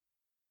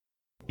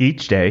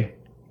Each day,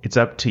 it's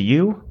up to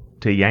you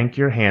to yank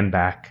your hand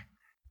back,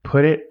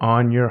 put it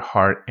on your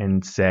heart,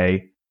 and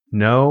say,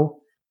 "No,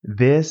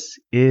 this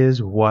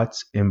is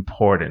what's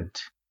important."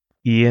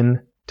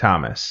 Ian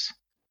Thomas.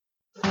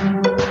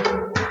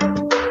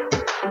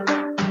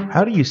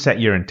 How do you set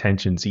your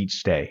intentions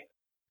each day?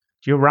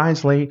 Do you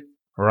rise late,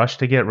 rush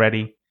to get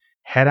ready,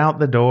 head out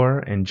the door,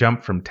 and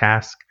jump from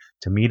task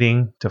to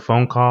meeting to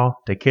phone call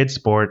to kids'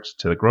 sports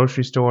to the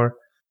grocery store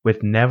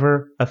with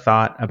never a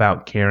thought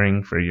about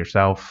caring for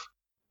yourself?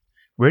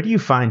 Where do you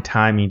find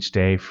time each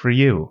day for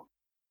you?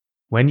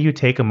 When do you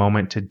take a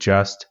moment to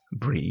just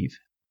breathe?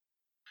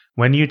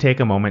 When do you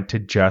take a moment to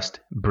just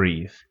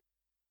breathe?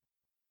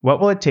 What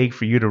will it take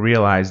for you to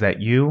realize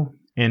that you,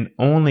 and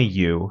only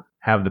you,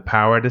 have the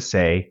power to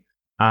say,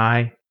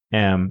 "I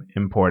am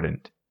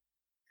important"?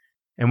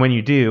 And when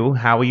you do,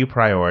 how will you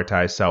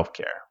prioritize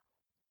self-care?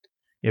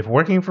 If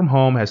working from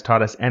home has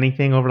taught us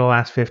anything over the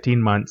last 15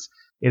 months,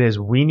 it is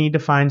we need to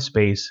find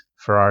space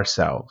for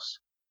ourselves.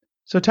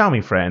 So tell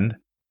me, friend,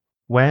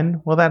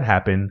 when will that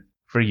happen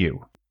for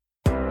you?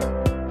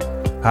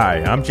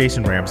 Hi, I'm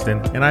Jason Ramsden,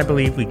 and I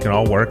believe we can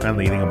all work on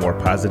leading a more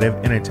positive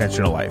and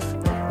intentional life.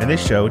 And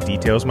this show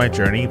details my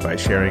journey by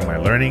sharing my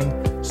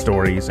learning,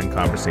 stories, and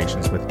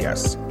conversations with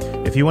guests.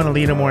 If you want to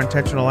lead a more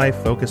intentional life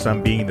focused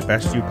on being the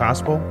best you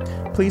possible,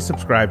 please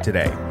subscribe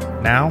today.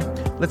 Now,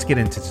 let's get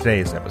into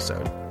today's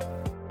episode.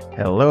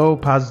 Hello,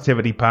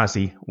 Positivity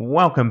Posse.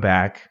 Welcome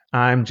back.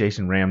 I'm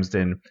Jason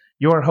Ramsden,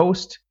 your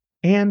host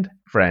and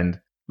friend,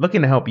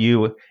 looking to help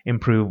you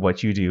improve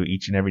what you do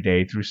each and every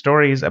day through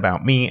stories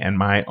about me and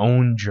my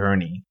own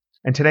journey.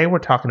 And today we're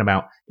talking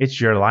about it's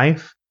your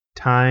life,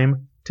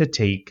 time to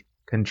take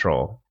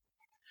control.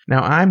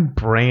 Now, I'm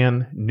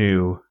brand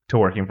new to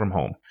working from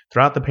home.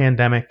 Throughout the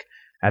pandemic,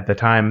 at the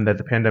time that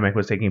the pandemic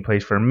was taking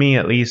place, for me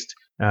at least,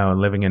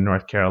 living in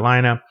North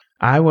Carolina,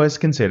 I was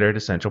considered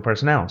essential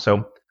personnel.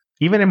 So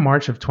even in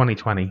March of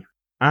 2020,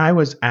 I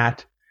was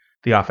at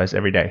the office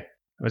every day.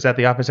 I was at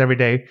the office every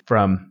day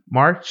from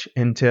March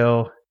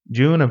until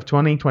June of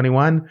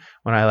 2021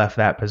 when I left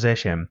that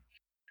position.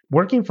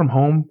 Working from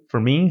home for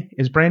me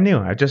is brand new.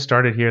 I just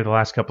started here the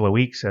last couple of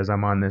weeks as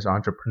I'm on this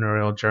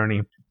entrepreneurial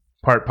journey,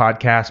 part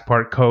podcast,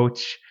 part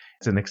coach.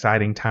 It's an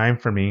exciting time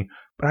for me,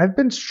 but I've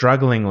been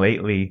struggling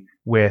lately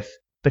with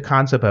the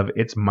concept of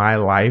it's my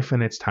life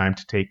and it's time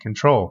to take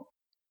control.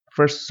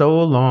 For so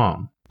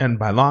long, and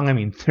by long, I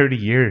mean 30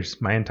 years,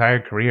 my entire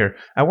career,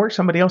 I worked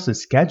somebody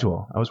else's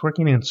schedule. I was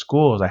working in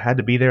schools. I had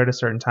to be there at a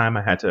certain time.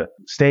 I had to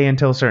stay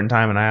until a certain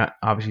time, and I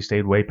obviously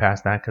stayed way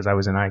past that because I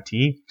was in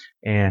IT.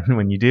 And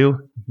when you do,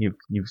 you've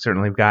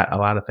certainly got a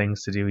lot of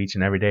things to do each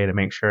and every day to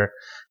make sure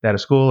that a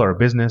school or a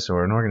business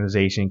or an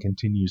organization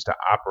continues to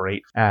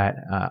operate at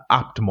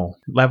optimal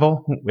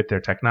level with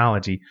their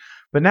technology.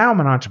 But now I'm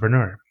an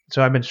entrepreneur.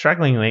 So I've been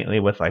struggling lately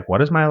with what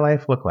does my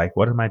life look like?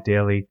 What does my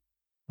daily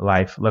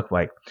life look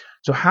like?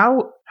 So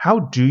how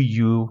do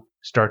you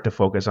start to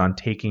focus on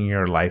taking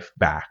your life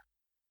back?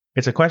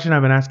 It's a question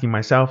I've been asking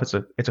myself.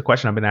 It's a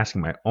question I've been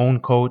asking my own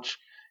coach.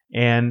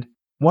 And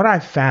what I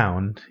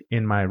found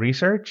in my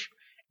research,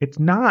 it's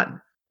not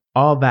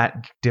all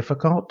that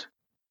difficult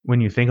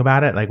when you think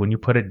about it, like when you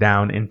put it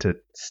down into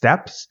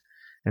steps.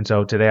 And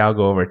so today I'll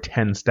go over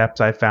 10 steps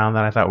I found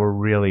that I thought were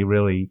really,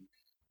 really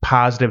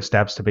positive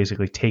steps to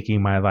basically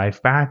taking my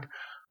life back.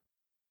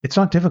 It's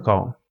not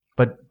difficult,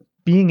 but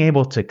being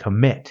able to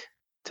commit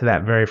to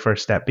that very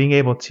first step, being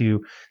able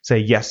to say,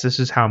 yes, this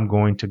is how I'm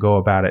going to go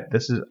about it.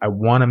 I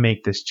want to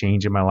make this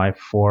change in my life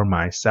for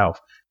myself.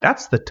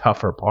 That's the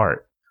tougher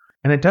part.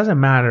 And it doesn't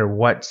matter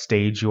what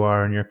stage you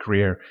are in your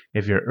career.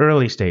 If you're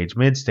early stage,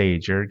 mid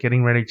stage, you're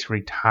getting ready to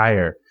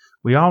retire.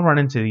 We all run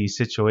into these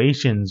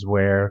situations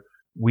where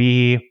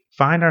we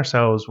find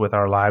ourselves with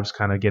our lives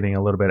kind of getting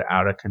a little bit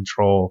out of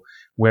control,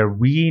 where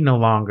we no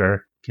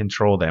longer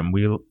control them.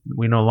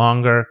 We no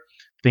longer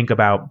think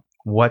about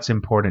what's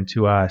important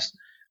to us.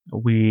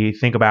 We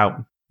think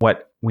about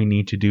what we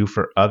need to do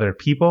for other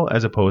people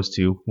as opposed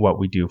to what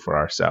we do for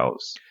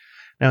ourselves.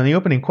 Now, in the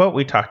opening quote,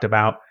 we talked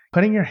about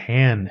putting your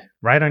hand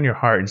right on your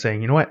heart and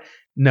saying, you know what?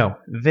 No,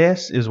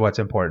 this is what's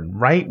important.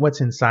 Write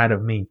what's inside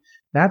of me.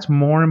 That's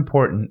more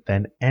important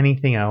than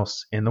anything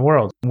else in the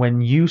world.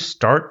 When you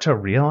start to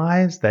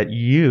realize that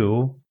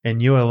you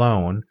and you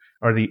alone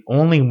are the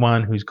only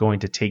one who's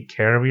going to take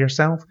care of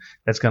yourself,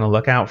 that's going to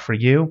look out for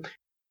you.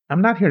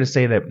 I'm not here to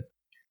say that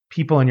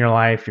people in your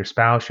life, your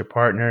spouse, your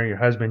partner, your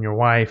husband, your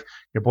wife,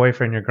 your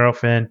boyfriend, your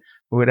girlfriend,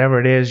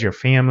 whatever it is, your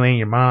family,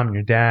 your mom,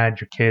 your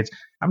dad, your kids,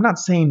 I'm not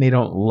saying they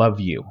don't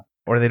love you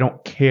or they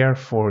don't care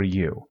for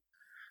you,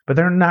 but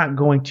they're not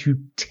going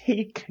to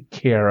take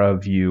care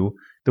of you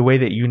the way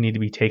that you need to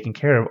be taken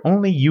care of.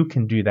 Only you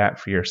can do that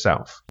for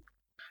yourself.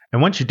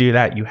 And once you do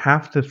that, you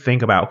have to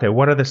think about, okay,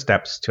 what are the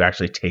steps to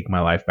actually take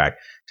my life back,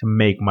 to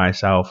make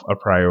myself a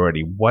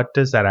priority? What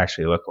does that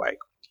actually look like?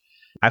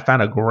 I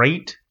found a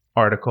great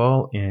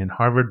article in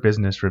Harvard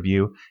Business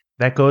Review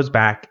that goes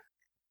back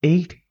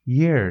 8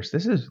 years.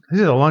 This is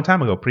a long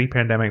time ago,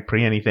 pre-pandemic,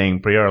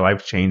 pre-anything, pre our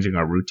lives changing,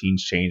 our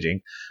routines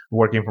changing,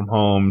 working from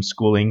home,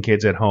 schooling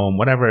kids at home,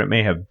 whatever it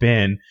may have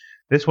been.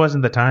 this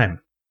wasn't the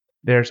time.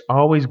 There's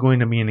always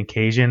going to be an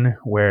occasion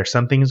where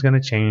something's going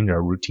to change,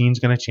 our routine's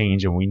going to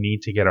change, and we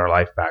need to get our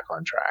life back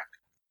on track.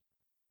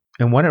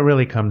 And what it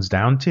really comes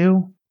down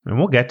to, and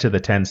we'll get to the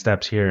 10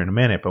 steps here in a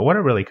minute, but what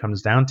it really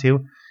comes down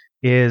to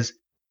is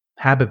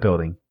habit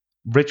building,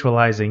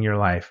 ritualizing your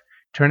life,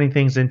 turning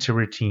things into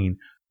routine,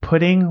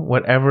 putting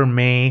whatever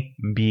may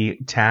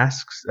be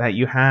tasks that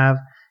you have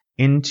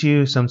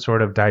into some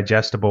sort of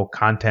digestible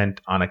content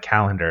on a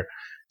calendar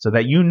so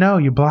that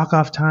you block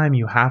off time.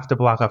 You have to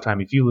block off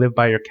time. If you live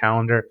by your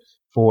calendar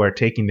for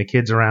taking the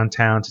kids around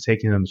town, to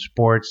taking them to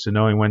sports, to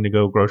knowing when to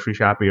go grocery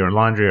shopping or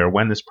laundry, or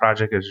when this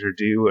project is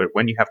due, or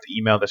when you have to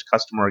email this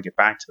customer or get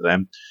back to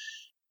them,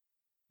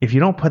 if you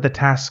don't put the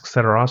tasks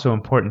that are also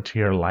important to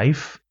your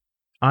life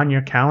on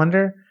your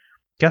calendar,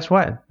 guess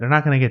what? They're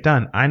not going to get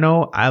done. I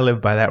know I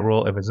live by that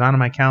rule. If it's not on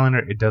my calendar,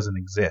 it doesn't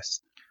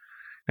exist.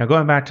 Now,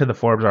 going back to the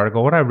Forbes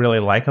article, what I really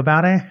like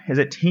about it is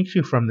it takes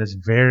you from this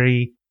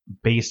very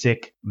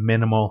basic,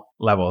 minimal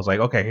level. It's like,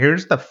 okay,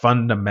 here's the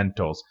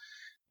fundamentals.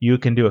 You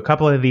can do a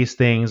couple of these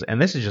things,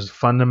 and this is just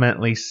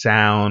fundamentally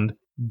sound,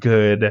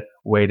 good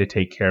way to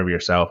take care of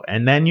yourself.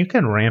 And then you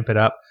can ramp it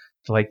up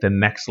to like the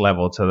next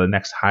level, to the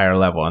next higher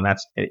level. And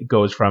it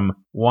goes from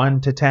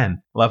 1 to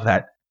 10. Love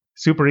that.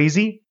 Super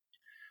easy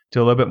to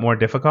a little bit more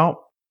difficult.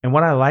 And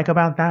what I like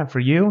about that for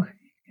you,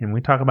 and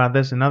we talk about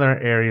this in other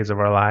areas of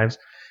our lives,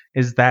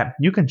 is that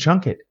you can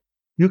chunk it.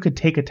 You could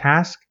take a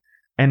task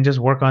and just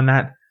work on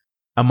that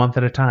a month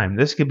at a time.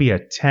 This could be a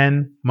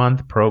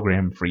 10-month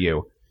program for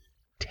you.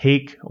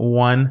 Take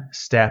one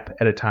step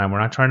at a time.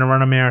 We're not trying to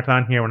run a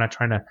marathon here. We're not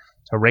trying to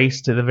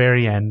race to the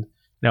very end.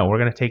 No, we're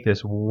going to take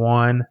this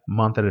 1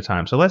 month at a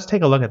time. So let's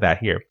take a look at that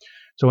here.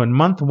 So in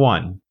month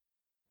 1,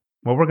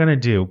 what we're going to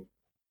do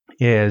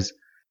is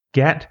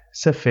get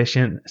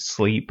sufficient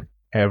sleep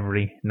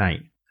every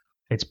night.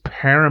 It's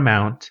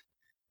paramount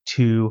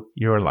to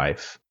your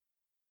life.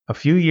 A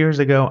few years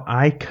ago,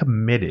 I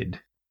committed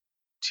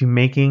to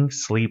making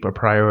sleep a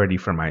priority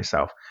for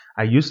myself.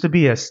 I used to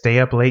be a stay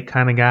up late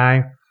kind of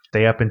guy,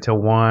 stay up until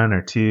 1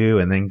 or 2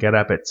 and then get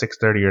up at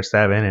 6:30 or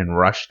 7 and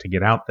rush to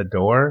get out the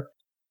door.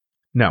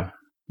 No,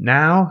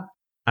 now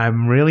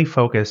I'm really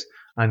focused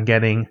on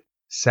getting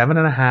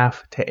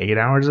 7.5 to 8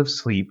 hours of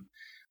sleep.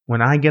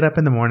 When I get up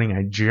in the morning,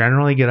 I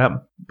generally get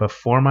up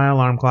before my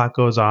alarm clock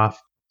goes off.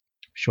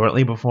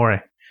 Shortly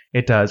before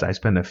it does, I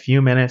spend a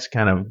few minutes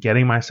kind of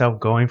getting myself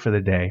going for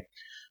the day.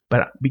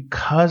 But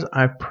because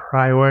I've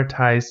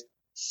prioritized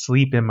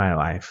sleep in my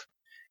life,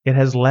 it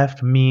has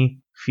left me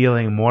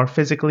feeling more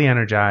physically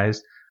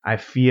energized. I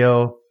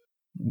feel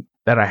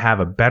that I have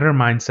a better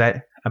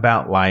mindset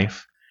about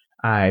life.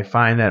 I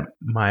find that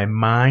my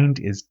mind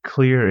is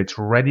clear. It's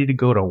ready to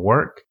go to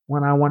work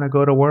when I want to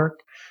go to work.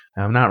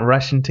 I'm not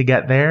rushing to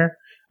get there.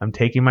 I'm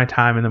taking my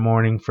time in the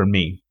morning for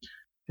me.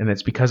 And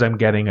it's because I'm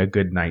getting a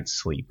good night's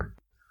sleep.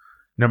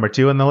 Number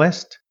 2 on the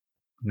list,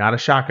 not a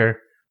shocker,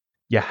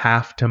 you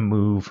have to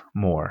move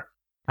more.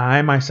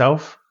 I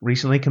myself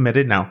recently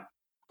committed. Now,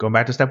 going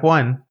back to step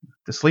 1,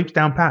 the sleep's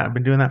down pat. I've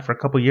been doing that for a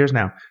couple years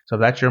now. So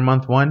if that's your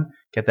month 1,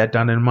 get that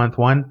done in month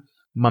 1.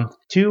 Month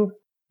 2,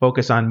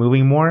 focus on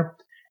moving more.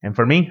 And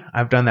for me,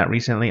 I've done that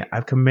recently.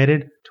 I've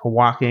committed to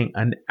walking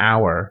an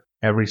hour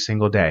every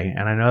single day.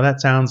 And I know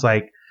that sounds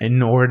like an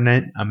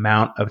inordinate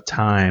amount of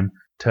time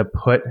to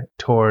put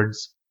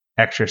towards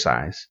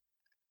exercise,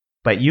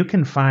 but you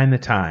can find the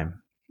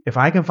time. If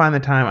I can find the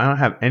time, I don't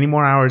have any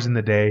more hours in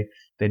the day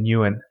than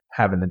you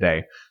have in the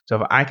day. So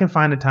if I can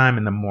find a time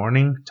in the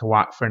morning to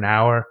walk for an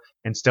hour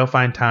and still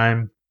find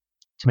time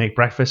to make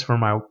breakfast for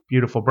my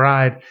beautiful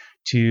bride,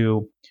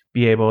 to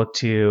be able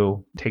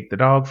to take the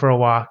dog for a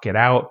walk, get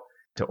out,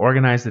 to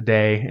organize the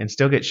day, and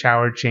still get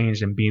showered,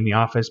 changed, and be in the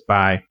office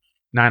by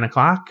 9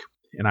 o'clock.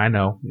 And I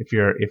know if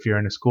you're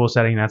in a school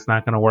setting, that's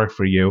not going to work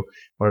for you.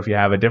 Or if you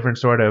have a different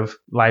sort of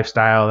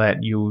lifestyle that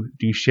you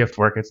do shift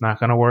work, it's not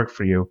going to work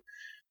for you.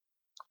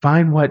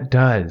 Find what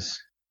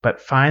does, but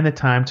find the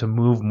time to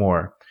move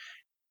more.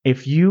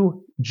 If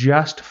you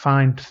just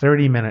find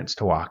 30 minutes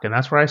to walk, and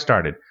that's where I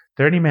started,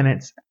 30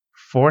 minutes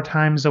 4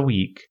 times a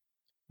week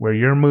where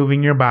you're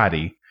moving your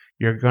body,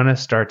 you're going to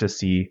start to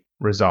see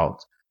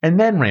results. And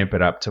then ramp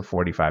it up to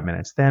 45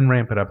 minutes, then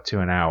ramp it up to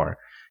an hour.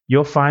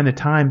 You'll find the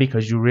time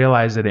because you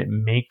realize that it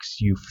makes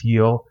you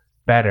feel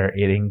better.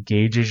 It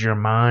engages your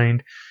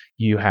mind.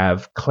 You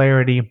have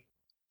clarity.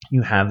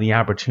 You have the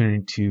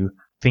opportunity to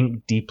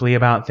think deeply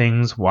about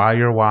things while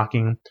you're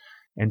walking.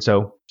 And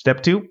so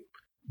step 2,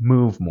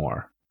 move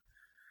more.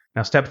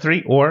 Now step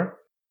 3, or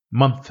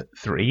month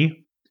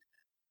 3,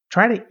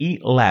 try to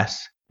eat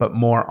less but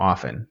more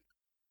often.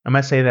 I'm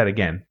going to say that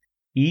again.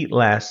 Eat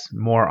less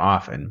more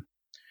often.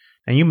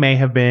 And you may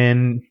have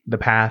been the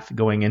path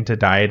going into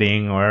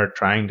dieting or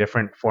trying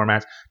different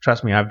formats.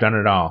 Trust me, I've done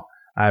it all.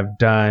 I've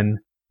done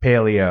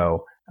paleo.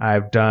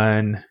 I've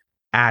done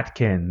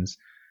Atkins.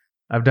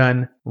 I've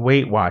done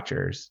Weight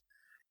Watchers.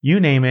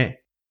 You name it,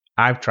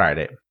 I've tried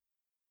it.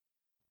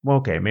 Well,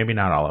 okay, maybe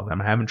not all of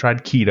them. I haven't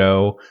tried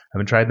keto. I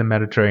haven't tried the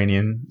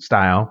Mediterranean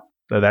style,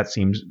 though that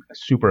seems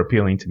super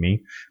appealing to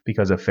me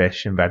because of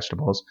fish and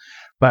vegetables.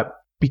 But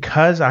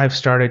Because I've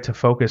started to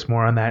focus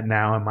more on that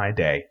now in my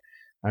day,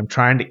 I'm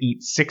trying to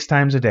eat 6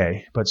 times a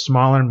day, but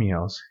smaller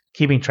meals,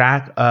 keeping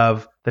track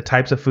of the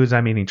types of foods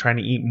I'm eating, trying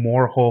to eat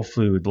more whole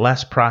food,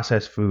 less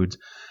processed foods.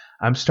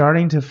 I'm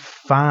starting to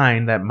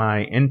find that my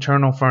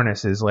internal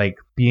furnace is like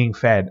being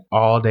fed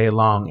all day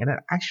long, and it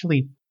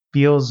actually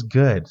feels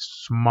good.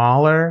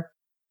 Smaller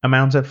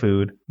amounts of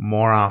food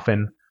more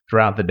often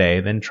throughout the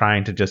day than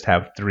trying to just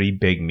have 3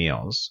 big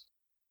meals.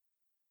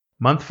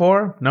 Month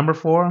 4, number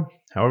 4,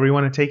 however you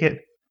want to take it,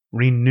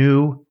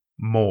 renew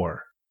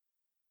more.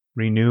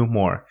 Renew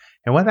more.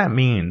 And what that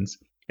means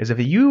is if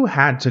you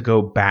had to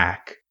go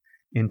back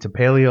into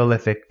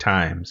Paleolithic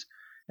times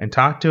and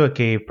talk to a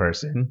cave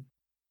person,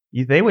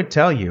 they would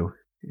tell you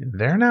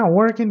they're not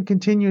working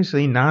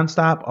continuously,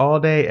 nonstop, all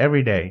day,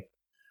 every day.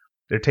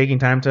 They're taking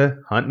time to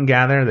hunt and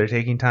gather. They're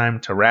taking time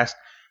to rest.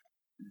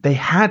 They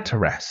had to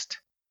rest,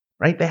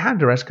 right? They had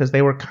to rest because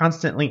they were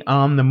constantly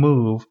on the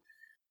move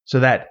so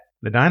that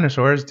the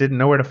dinosaurs didn't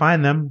know where to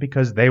find them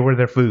because they were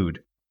their food.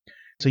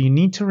 So you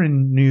need to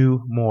renew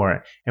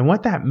more. And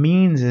what that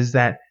means is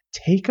that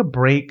take a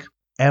break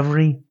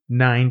every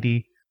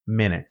 90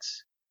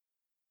 minutes.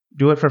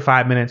 Do it for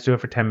 5 minutes, do it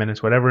for 10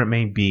 minutes, whatever it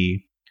may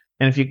be.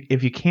 And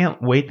if you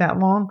can't wait that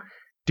long,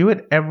 do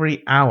it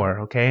every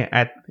hour, okay?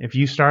 If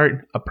you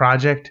start a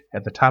project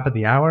at the top of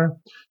the hour,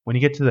 when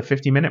you get to the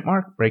 50-minute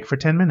mark, break for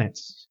 10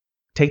 minutes.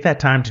 Take that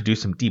time to do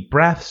some deep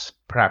breaths,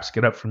 perhaps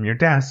get up from your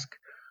desk,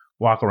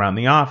 walk around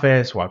the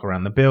office, walk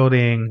around the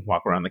building,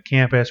 walk around the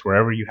campus,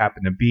 wherever you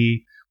happen to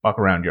be, walk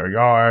around your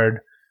yard.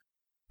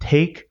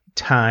 Take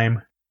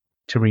time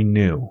to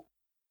renew,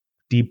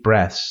 deep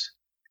breaths,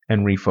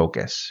 and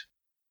refocus.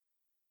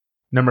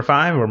 Number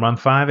 5, or month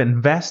 5,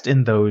 invest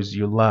in those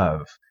you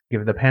love.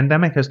 If the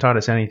pandemic has taught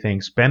us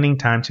anything, spending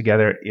time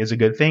together is a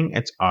good thing.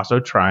 It's also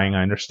trying,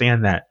 I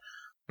understand that.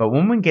 But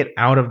when we get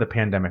out of the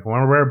pandemic,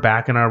 when we're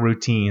back in our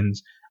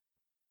routines,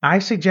 I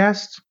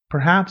suggest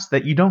perhaps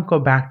that you don't go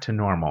back to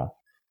normal.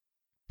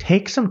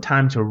 Take some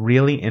time to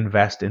really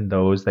invest in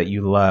those that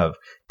you love.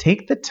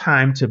 Take the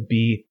time to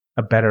be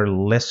a better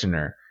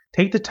listener.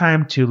 Take the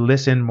time to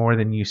listen more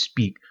than you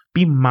speak.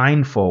 Be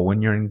mindful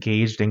when you're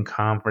engaged in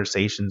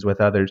conversations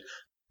with others.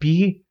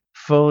 Be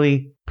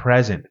fully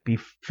present. Be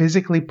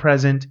physically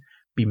present.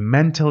 Be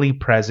mentally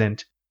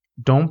present.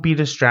 Don't be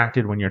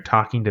distracted when you're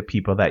talking to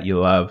people that you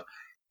love.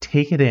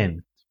 Take it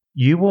in.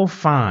 You will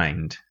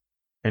find,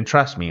 and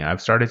trust me,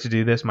 I've started to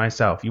do this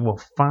myself, you will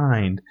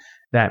find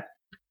that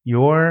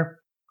your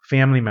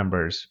family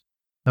members,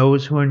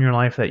 those who are in your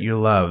life that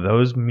you love,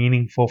 those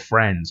meaningful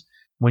friends,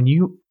 when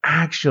you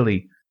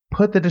actually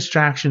put the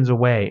distractions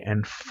away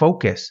and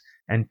focus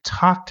and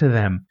talk to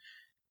them,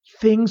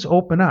 things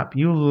open up.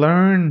 You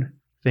learn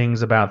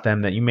things about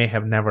them that you may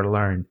have never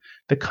learned.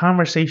 The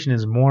conversation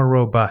is more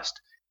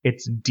robust.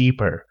 It's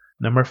deeper.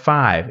 Number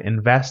 5,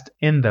 invest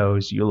in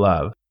those you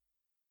love.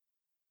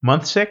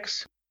 Month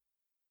 6,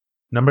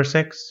 number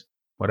 6,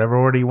 whatever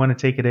order you want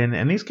to take it in.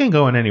 And these can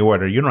go in any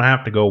order. You don't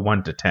have to go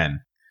 1 to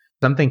 10.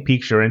 Something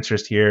piques your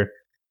interest here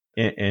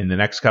in the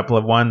next couple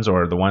of ones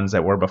or the ones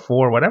that were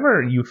before.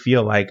 Whatever you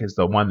feel like is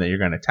the one that you're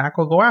going to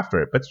tackle, go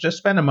after it. But just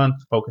spend a month,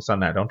 focus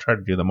on that. Don't try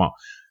to do them all.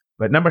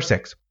 But number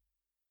 6,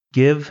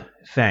 give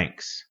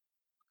thanks.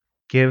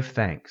 Give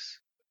thanks.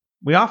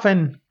 We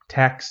often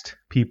text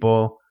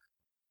people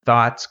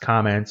thoughts,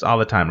 comments all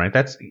the time, right?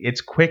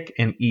 It's quick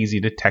and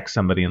easy to text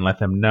somebody and let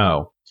them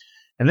know.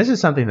 And this is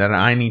something that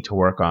I need to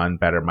work on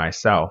better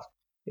myself,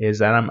 is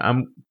that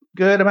I'm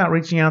good about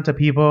reaching out to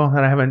people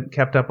that I haven't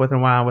kept up with in a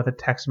while with a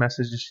text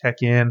message to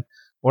check in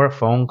or a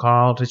phone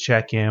call to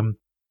check in.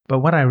 But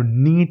what I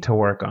need to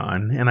work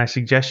on, and I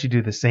suggest you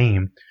do the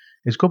same,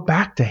 is go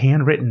back to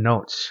handwritten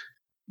notes.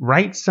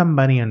 Write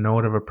somebody a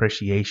note of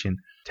appreciation.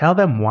 Tell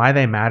them why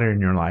they matter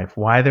in your life,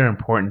 why they're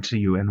important to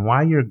you, and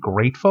why you're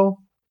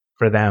grateful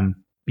for them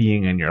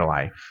being in your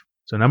life.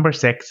 So number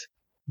 6,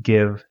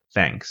 give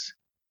thanks.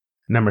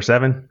 Number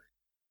 7,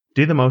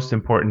 do the most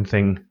important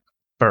thing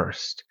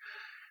first.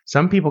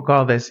 Some people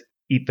call this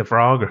eat the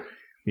frog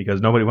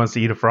because nobody wants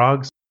to eat a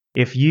frog.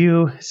 If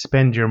you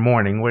spend your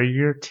morning where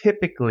you're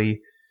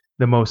typically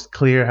the most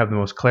clear, have the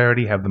most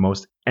clarity, have the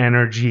most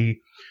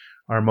energy,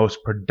 are most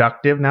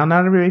productive. Now,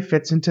 not everybody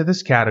fits into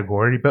this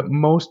category, but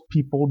most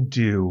people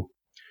do.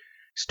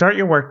 Start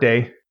your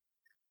workday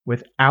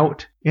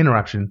without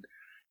interruption,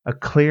 a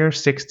clear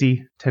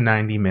 60 to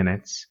 90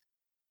 minutes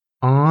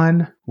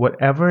on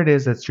whatever it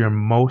is that's your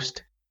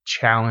most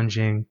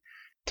challenging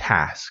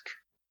task.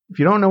 If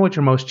you don't know what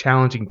your most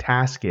challenging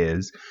task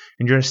is,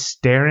 and you're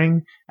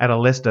staring at a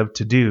list of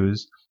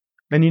to-dos,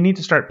 then you need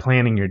to start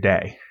planning your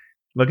day.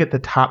 Look at the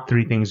top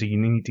 3 things that you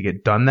need to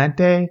get done that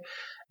day,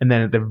 and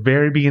then at the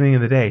very beginning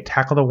of the day,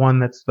 tackle the one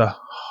that's the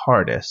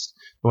hardest,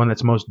 the one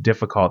that's most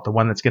difficult, the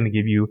one that's going to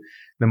give you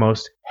the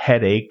most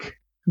headache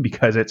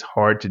because it's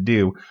hard to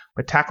do.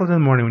 But tackle it in the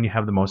morning when you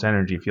have the most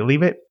energy. If you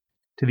leave it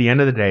to the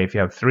end of the day, if you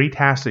have 3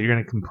 tasks that you're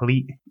going to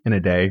complete in a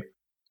day,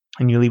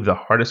 and you leave the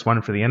hardest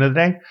one for the end of the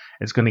day,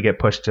 it's going to get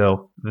pushed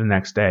till the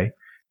next day,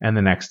 and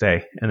the next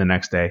day, and the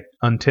next day,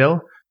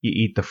 until you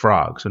eat the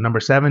frog. So number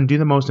 7, do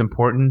the most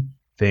important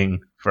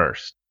thing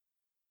first.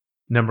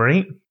 Number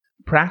 8,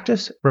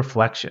 practice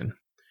reflection.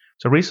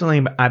 So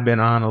recently I've been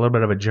on a little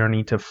bit of a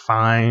journey to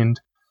find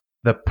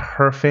the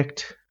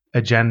perfect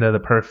agenda, the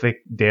perfect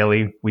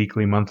daily,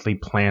 weekly, monthly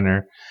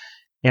planner.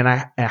 And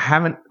I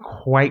haven't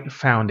quite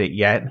found it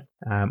yet.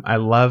 I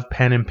love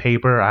pen and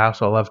paper. I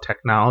also love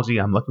technology.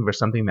 I'm looking for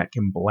something that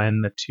can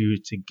blend the two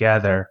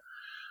together.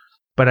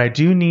 But I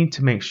do need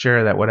to make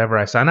sure that whatever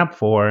I sign up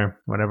for,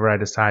 whatever I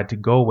decide to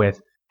go with,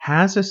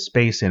 has a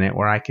space in it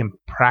where I can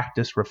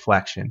practice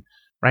reflection.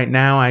 Right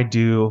now, I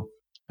do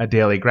a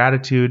daily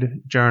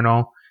gratitude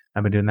journal.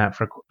 I've been doing that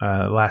for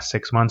the last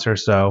 6 months or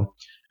so.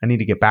 I need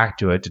to get back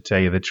to it, to tell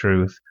you the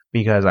truth,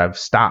 because I've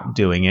stopped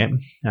doing it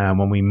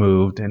when we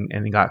moved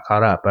and got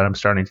caught up, but I'm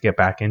starting to get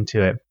back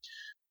into it.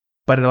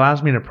 But it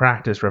allows me to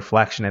practice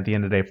reflection at the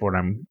end of the day for what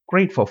I'm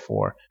grateful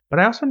for. But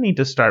I also need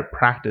to start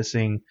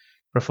practicing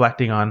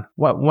reflecting on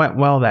what went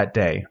well that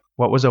day.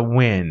 What was a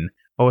win?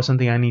 What was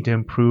something I need to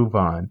improve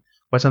on?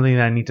 What's something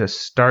that I need to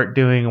start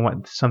doing, and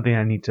what's something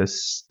I need to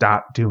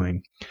stop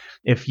doing?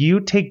 If you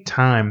take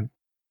time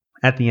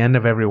at the end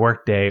of every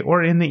workday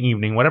or in the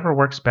evening, whatever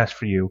works best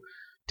for you,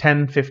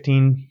 10,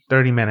 15,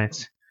 30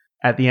 minutes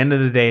at the end of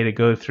the day to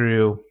go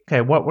through,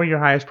 okay, what were your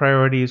highest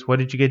priorities? What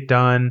did you get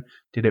done?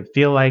 Did it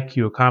feel like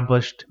you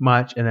accomplished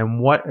much? And then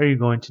what are you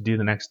going to do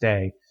the next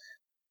day?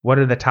 What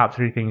are the top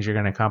 3 things you're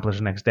going to accomplish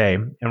the next day?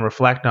 And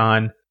reflect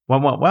on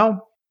what went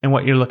well and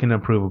what you're looking to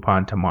improve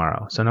upon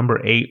tomorrow. So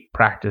number 8,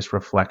 practice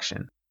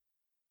reflection.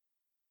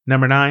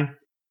 Number 9,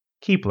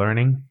 keep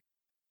learning.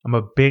 I'm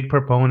a big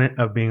proponent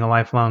of being a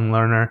lifelong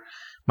learner.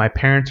 My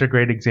parents are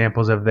great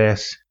examples of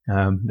this.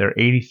 They're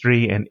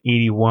 83 and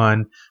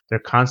 81. They're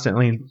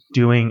constantly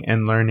doing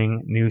and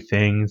learning new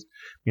things.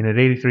 At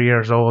 83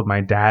 years old,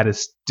 my dad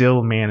is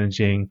still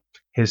managing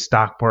his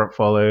stock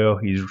portfolio.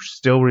 He's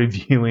still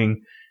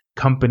reviewing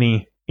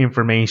company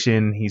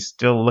information. He's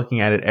still looking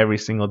at it every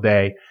single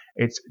day.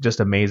 It's just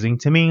amazing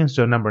to me.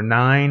 So number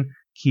 9,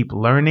 keep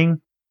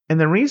learning. And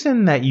the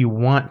reason that you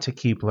want to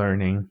keep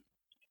learning,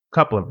 a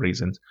couple of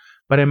reasons.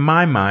 But in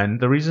my mind,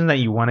 the reason that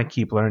you want to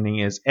keep learning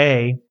is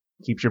A,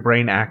 keeps your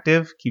brain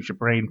active, keeps your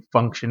brain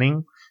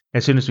functioning.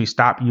 As soon as we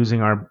stop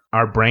using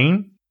our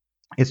brain,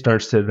 it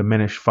starts to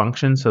diminish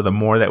function. So the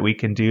more that we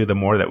can do, the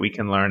more that we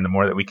can learn, the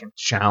more that we can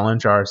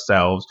challenge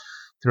ourselves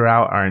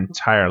throughout our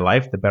entire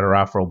life, the better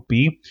off we'll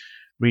be.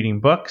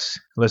 Reading books,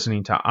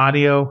 listening to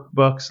audio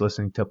books,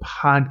 listening to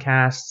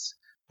podcasts,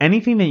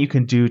 anything that you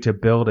can do to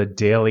build a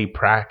daily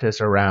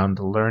practice around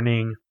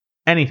learning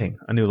anything,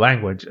 a new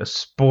language, a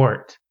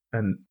sport,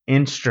 an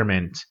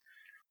instrument,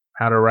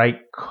 how to write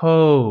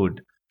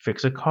code,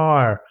 fix a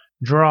car,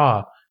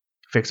 draw,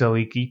 fix a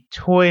leaky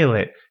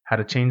toilet, how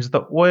to change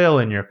the oil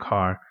in your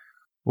car,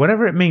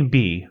 whatever it may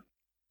be.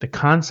 The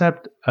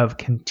concept of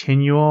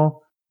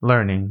continual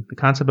learning, the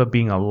concept of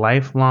being a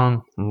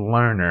lifelong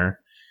learner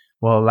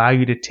will allow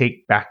you to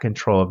take back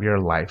control of your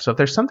life. So if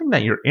there's something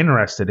that you're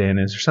interested in,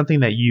 is there something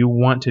that you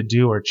want to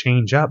do or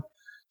change up,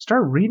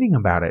 start reading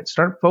about it,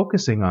 start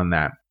focusing on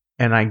that.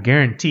 And I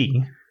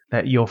guarantee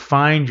that you'll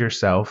find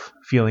yourself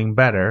feeling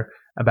better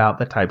about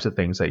the types of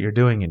things that you're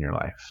doing in your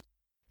life.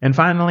 And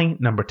finally,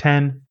 number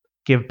 10,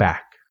 give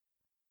back.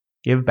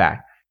 Give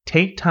back.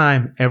 Take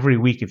time every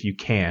week if you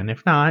can.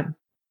 If not,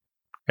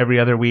 every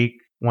other week,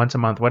 once a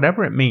month,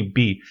 whatever it may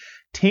be.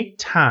 Take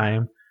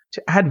time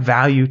to add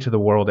value to the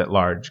world at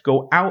large.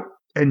 Go out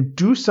and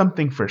do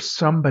something for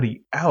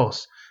somebody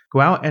else. Go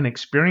out and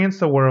experience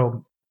the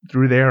world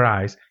through their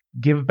eyes.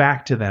 Give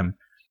back to them.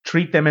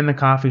 Treat them in the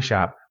coffee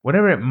shop,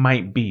 whatever it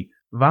might be.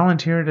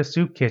 Volunteer at a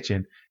soup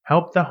kitchen.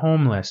 Help the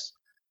homeless.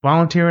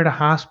 Volunteer at a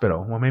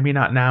hospital. Well, maybe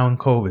not now in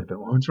COVID, but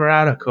once we're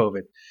out of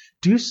COVID.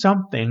 Do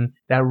something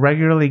that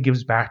regularly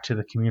gives back to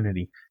the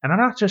community. And I'm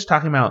not just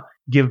talking about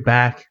give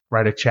back,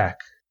 write a check.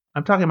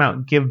 I'm talking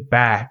about give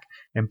back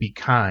and be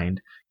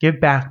kind. Give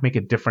back, make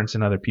a difference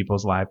in other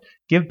people's lives.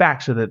 Give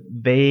back so that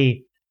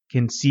they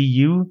can see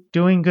you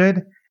doing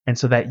good and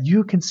so that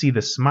you can see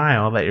the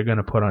smile that you're going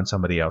to put on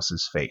somebody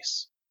else's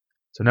face.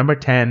 So number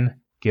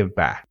 10, give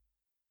back.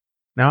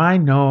 Now I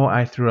know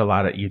I threw a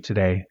lot at you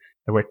today.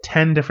 There were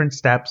 10 different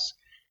steps.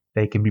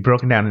 They can be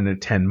broken down into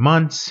 10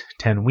 months,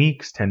 10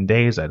 weeks, 10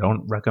 days. I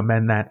don't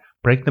recommend that.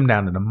 Break them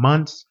down into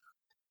months.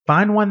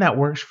 Find one that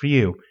works for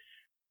you.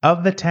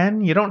 Of the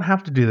 10, you don't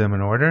have to do them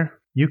in order.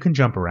 You can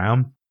jump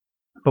around.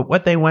 But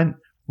what they went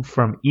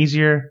from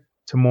easier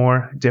to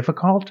more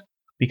difficult,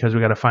 because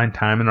we got to find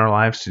time in our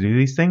lives to do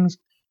these things.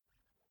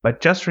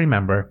 But just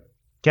remember,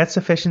 get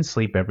sufficient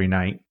sleep every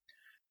night.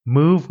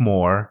 Move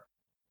more.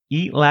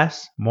 Eat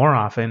less more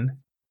often.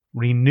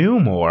 Renew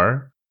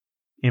more.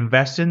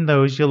 Invest in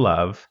those you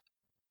love.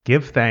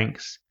 Give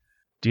thanks.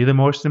 Do the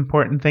most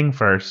important thing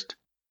first.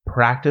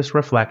 Practice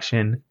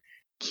reflection.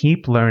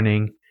 Keep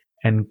learning.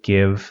 And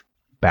give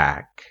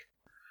back.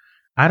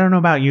 I don't know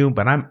about you,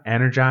 but I'm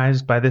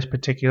energized by this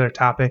particular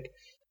topic.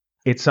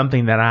 It's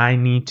something that I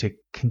need to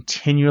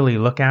continually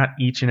look at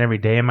each and every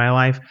day in my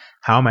life.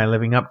 How am I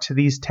living up to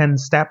these 10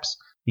 steps?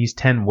 These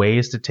 10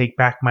 ways to take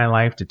back my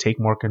life, to take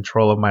more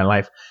control of my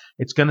life.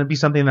 It's going to be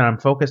something that I'm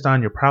focused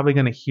on. You're probably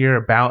going to hear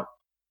about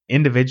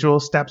individual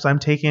steps I'm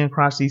taking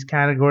across these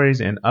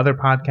categories in other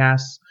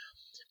podcasts.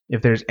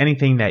 If there's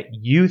anything that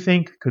you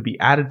think could be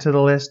added to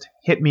the list,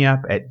 hit me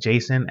up at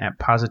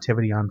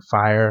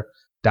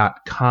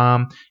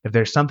jason@positivityonfire.com. If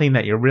there's something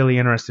that you're really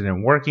interested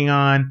in working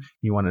on,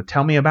 you want to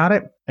tell me about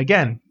it,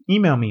 again,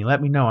 email me.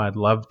 Let me know. I'd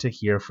love to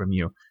hear from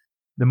you.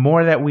 The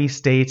more that we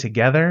stay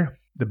together,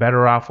 the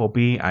better off we'll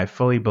be. I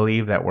fully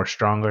believe that we're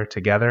stronger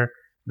together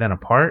than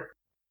apart.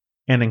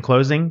 And in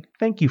closing,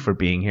 thank you for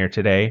being here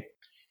today.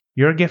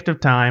 Your gift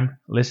of time,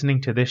 listening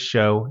to this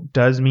show,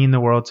 does mean the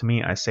world to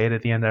me. I say it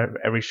at the end of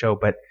every show,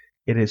 but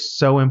it is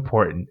so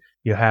important.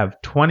 You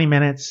have 20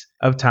 minutes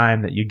of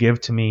time that you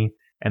give to me,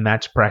 and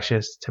that's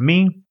precious to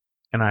me,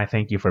 and I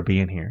thank you for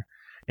being here.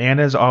 And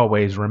as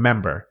always,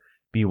 remember,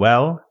 be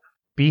well,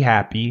 be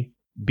happy,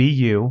 be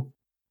you,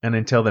 and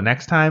until the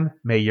next time,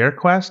 may your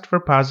quest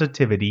for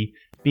positivity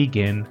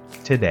begin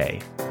today.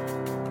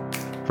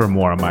 For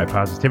more on my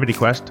positivity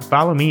quest,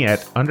 follow me at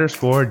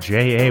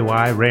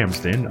 _JAY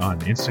Ramsden on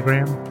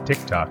Instagram,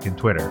 TikTok, and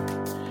Twitter.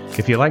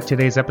 If you liked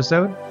today's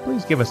episode,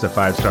 please give us a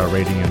 5-star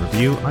rating and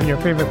review on your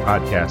favorite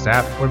podcast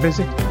app or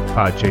visit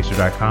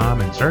podchaser.com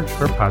and search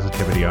for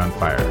Positivity on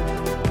Fire.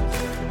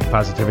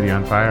 Positivity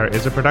on Fire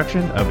is a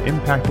production of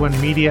Impact One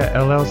Media,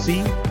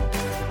 LLC.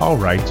 All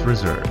rights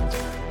reserved.